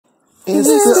It's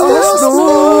the Arsenal.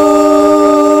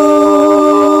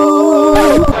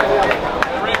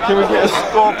 Can we get a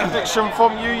score prediction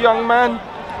from you, young man?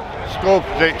 Score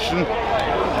prediction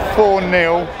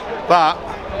 4-0, but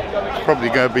it's probably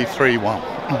going to be 3-1.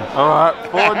 Alright,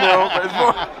 4-0, but it's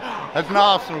more. As an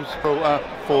Arsenal supporter,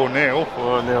 4-0.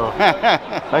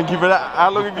 4-0. Thank you for that. How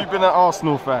long have you been an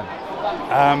Arsenal fan?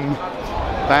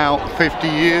 About 50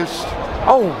 years.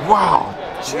 Oh wow!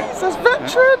 Jesus,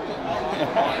 veteran.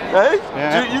 Hey,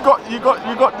 Yeah. you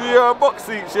got the box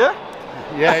seats, yeah?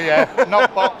 Yeah,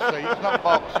 not box seats, not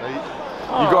box seats.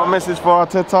 You got a message for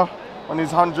Arteta on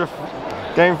his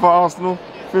 100th game for Arsenal?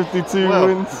 52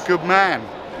 wins. Good man.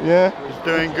 Yeah. He's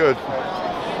doing good.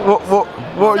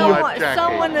 What are you?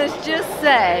 Someone has just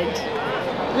said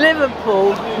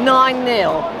Liverpool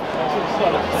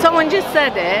 9-0. Someone just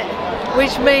said it,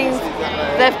 which means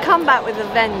they've come back with a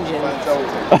vengeance.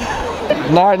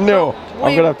 9-0.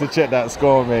 I'm gonna have to check that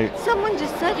score, mate. Someone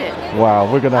just said it. Wow,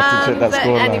 we're gonna have to check that but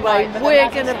score. anyway, we're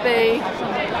gonna be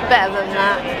better than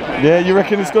that. Yeah, you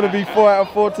reckon it's gonna be 4 out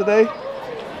of 4 today?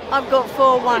 I've got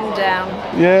 4-1 down.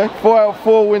 Yeah, 4 out of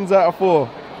 4 wins out of 4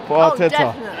 for Arteta.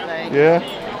 Definitely. Yeah,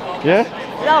 yeah.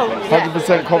 Oh,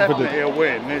 100% confident. Definitely a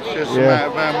win. It's just a Yeah. matter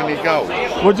of how many goals.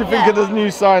 What do you think of the new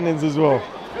signings as well?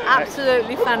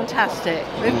 Absolutely fantastic.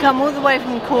 We've come all the way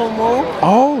from Cornwall.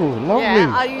 Oh, lovely.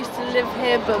 Yeah, I used to live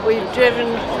here, but we've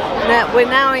driven. We're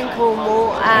now in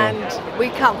Cornwall, and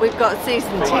we've got a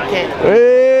season ticket.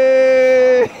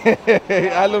 Hey!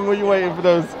 How long were you waiting for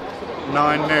those?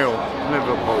 9-0,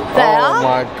 Liverpool. Oh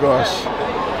my gosh.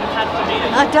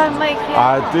 I don't make it.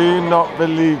 I do not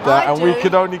believe that, and we do.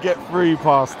 could only get 3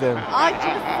 past them. I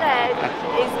just said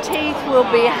his teeth will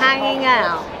be hanging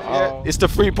out. It's the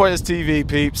 3 Pointers TV,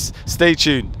 peeps. Stay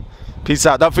tuned. Peace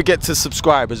out. Don't forget to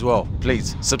subscribe as well.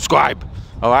 Please subscribe.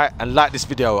 All right, and like this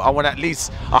video. I want at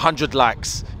least 100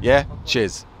 likes. Yeah.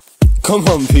 Cheers. Come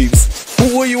on, peeps.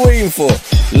 What are you waiting for?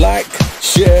 Like,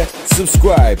 share,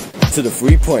 subscribe to the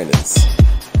 3 Pointers.